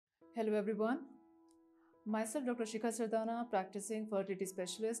Hello everyone, myself Dr. Shikha Sardana, practicing fertility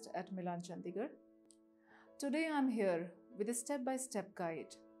specialist at Milann Chandigarh. Today I am here with a step-by-step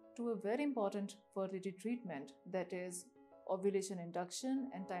guide to a very important fertility treatment, that is ovulation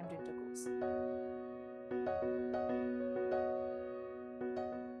induction and timed intercourse.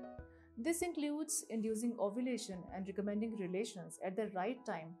 This includes inducing ovulation and recommending relations at the right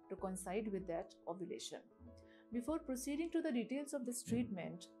time to coincide with that ovulation. Before proceeding to the details of this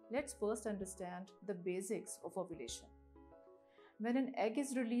treatment, let's first understand the basics of ovulation. When an egg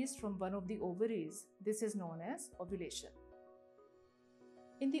is released from one of the ovaries, this is known as ovulation.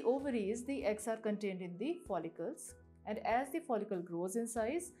 In the ovaries, the eggs are contained in the follicles, and as the follicle grows in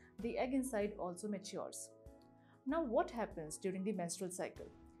size, the egg inside also matures. Now, what happens during the menstrual cycle?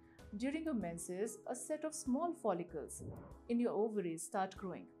 During your menses, a set of small follicles in your ovaries start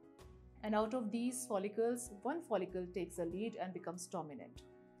growing. And out of these follicles, one follicle takes the lead and becomes dominant.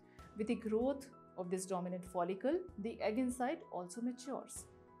 With the growth of this dominant follicle, the egg inside also matures.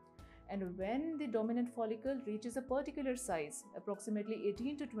 And when the dominant follicle reaches a particular size, approximately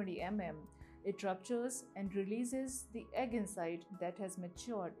 18 to 20 mm, it ruptures and releases the egg inside that has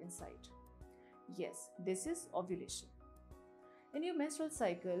matured inside. Yes, this is ovulation. In your menstrual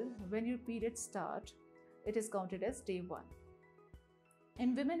cycle, when your periods start, it is counted as day 1.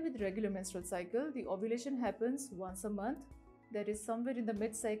 In women with regular menstrual cycle, the ovulation happens once a month, that is somewhere in the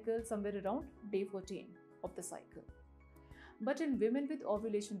mid-cycle, somewhere around day 14 of the cycle. But in women with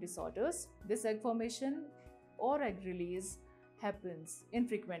ovulation disorders, this egg formation or egg release happens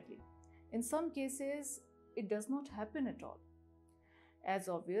infrequently. In some cases, it does not happen at all. As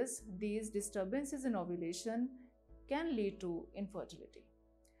obvious, these disturbances in ovulation can lead to infertility.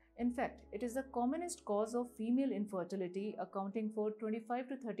 In fact, it is the commonest cause of female infertility, accounting for 25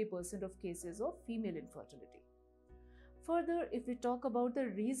 to 30% of cases of female infertility. Further, if we talk about the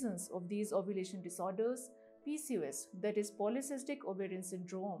reasons of these ovulation disorders, PCOS, that is polycystic ovarian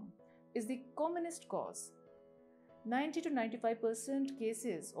syndrome, is the commonest cause. 90 to 95%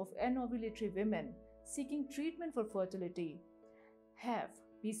 cases of anovulatory women seeking treatment for fertility have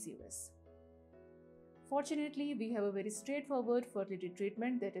PCOS. Fortunately, we have a very straightforward fertility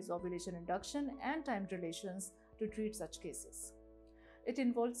treatment, that is ovulation induction and timed relations, to treat such cases. It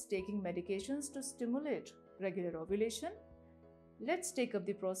involves taking medications to stimulate regular ovulation. Let's take up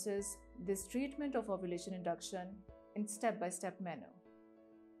the process, this treatment of ovulation induction, in step-by-step manner.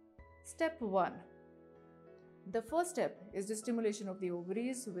 Step 1. The first step is the stimulation of the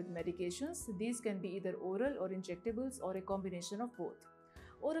ovaries with medications. These can be either oral or injectables or a combination of both.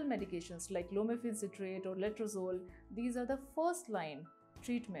 Oral medications like clomiphene citrate or letrozole, these are the first line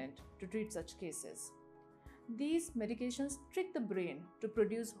treatment to treat such cases. These medications trick the brain to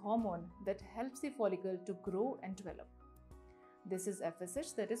produce hormone that helps the follicle to grow and develop. This is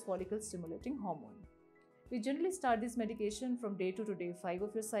FSH, that is follicle stimulating hormone. We generally start this medication from day 2 to day 5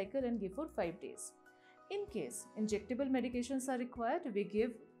 of your cycle and give for 5 days. In case injectable medications are required, we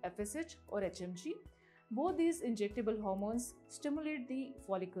give FSH or HMG. Both these injectable hormones stimulate the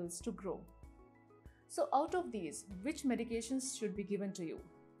follicles to grow. So out of these, which medications should be given to you?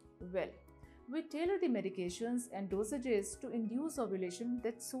 Well, we tailor the medications and dosages to induce ovulation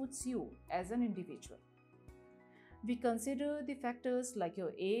that suits you as an individual. We consider the factors like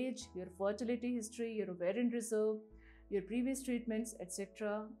your age, your fertility history, your ovarian reserve, your previous treatments,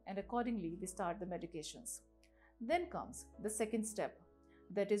 etc. and accordingly we start the medications. Then comes the second step,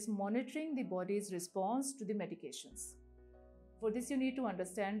 that is monitoring the body's response to the medications. For this, you need to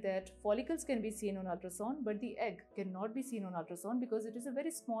understand that follicles can be seen on ultrasound, but the egg cannot be seen on ultrasound because it is a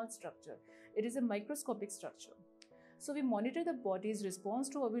very small structure. It is a microscopic structure. So we monitor the body's response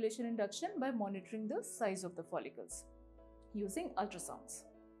to ovulation induction by monitoring the size of the follicles using ultrasounds.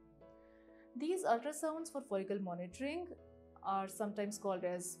 These ultrasounds for follicle monitoring are sometimes called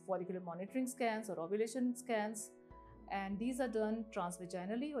as follicular monitoring scans or ovulation scans, and these are done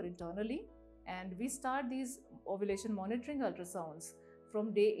transvaginally or internally, and we start these ovulation monitoring ultrasounds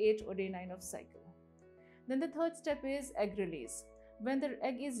from day 8 or day 9 of cycle. Then the third step is egg release. When the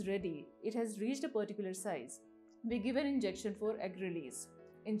egg is ready, it has reached a particular size, we give an injection for egg release.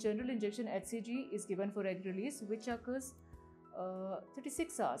 In general, injection HCG is given for egg release, which occurs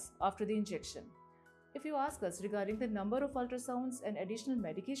 36 hours after the injection. If you ask us regarding the number of ultrasounds and additional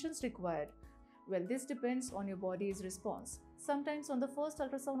medications required, well, this depends on your body's response. Sometimes on the first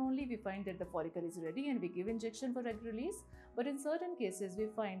ultrasound only, we find that the follicle is ready and we give injection for egg release. But in certain cases, we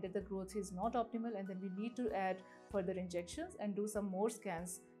find that the growth is not optimal and then we need to add further injections and do some more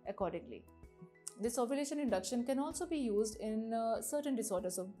scans accordingly. This ovulation induction can also be used in certain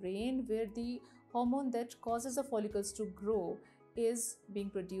disorders of brain where the hormone that causes the follicles to grow is being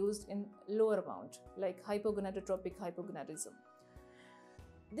produced in lower amount, like hypogonadotropic hypogonadism.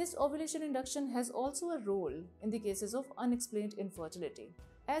 This ovulation induction has also a role in the cases of unexplained infertility.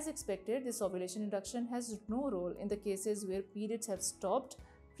 As expected, this ovulation induction has no role in the cases where periods have stopped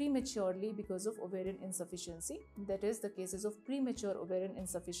prematurely because of ovarian insufficiency, that is, the cases of premature ovarian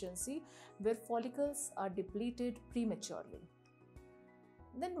insufficiency where follicles are depleted prematurely.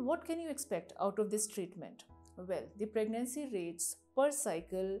 Then what can you expect out of this treatment? Well, the pregnancy rates per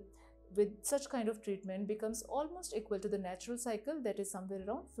cycle with such kind of treatment becomes almost equal to the natural cycle, that is somewhere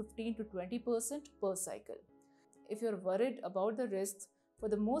around 15 to 20% per cycle. If you're worried about the risks, for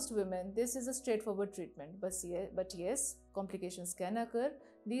the most women, this is a straightforward treatment, but yes, complications can occur.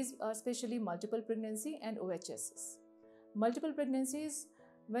 These are especially multiple pregnancy and OHSs. Multiple pregnancies,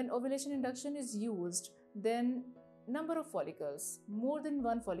 when ovulation induction is used, then number of follicles, more than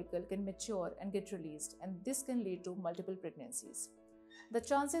one follicle can mature and get released, and this can lead to multiple pregnancies. The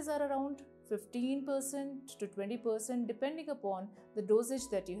chances are around 15% to 20% depending upon the dosage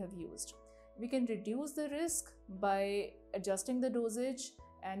that you have used. We can reduce the risk by adjusting the dosage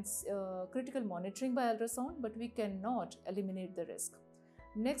and critical monitoring by ultrasound, but we cannot eliminate the risk.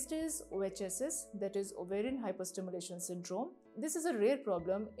 Next is OHSS, that is ovarian hyperstimulation syndrome. This is a rare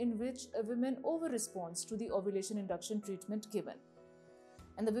problem in which a woman over-responds to the ovulation induction treatment given.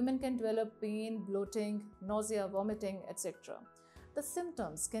 And the women can develop pain, bloating, nausea, vomiting, etc. The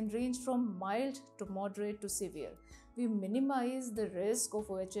symptoms can range from mild to moderate to severe. We minimize the risk of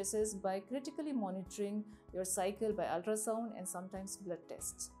OHSS by critically monitoring your cycle by ultrasound and sometimes blood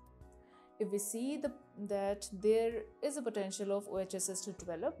tests. If we see that there is a potential of OHSS to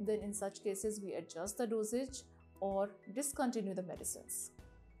develop, then in such cases we adjust the dosage or discontinue the medicines.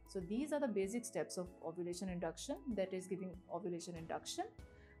 So these are the basic steps of ovulation induction, that is giving ovulation induction,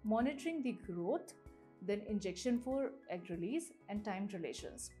 monitoring the growth, then injection for egg release and timed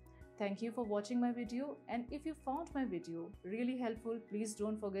relations. Thank you for watching my video, and if you found my video really helpful, please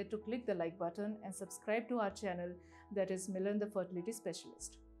don't forget to click the like button and subscribe to our channel, that is Milann the Fertility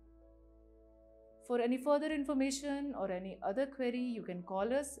Specialist. For any further information or any other query, you can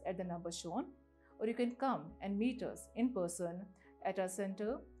call us at the number shown, or you can come and meet us in person at our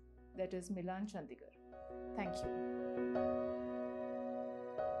center, that is Milann, Chandigarh. Thank you.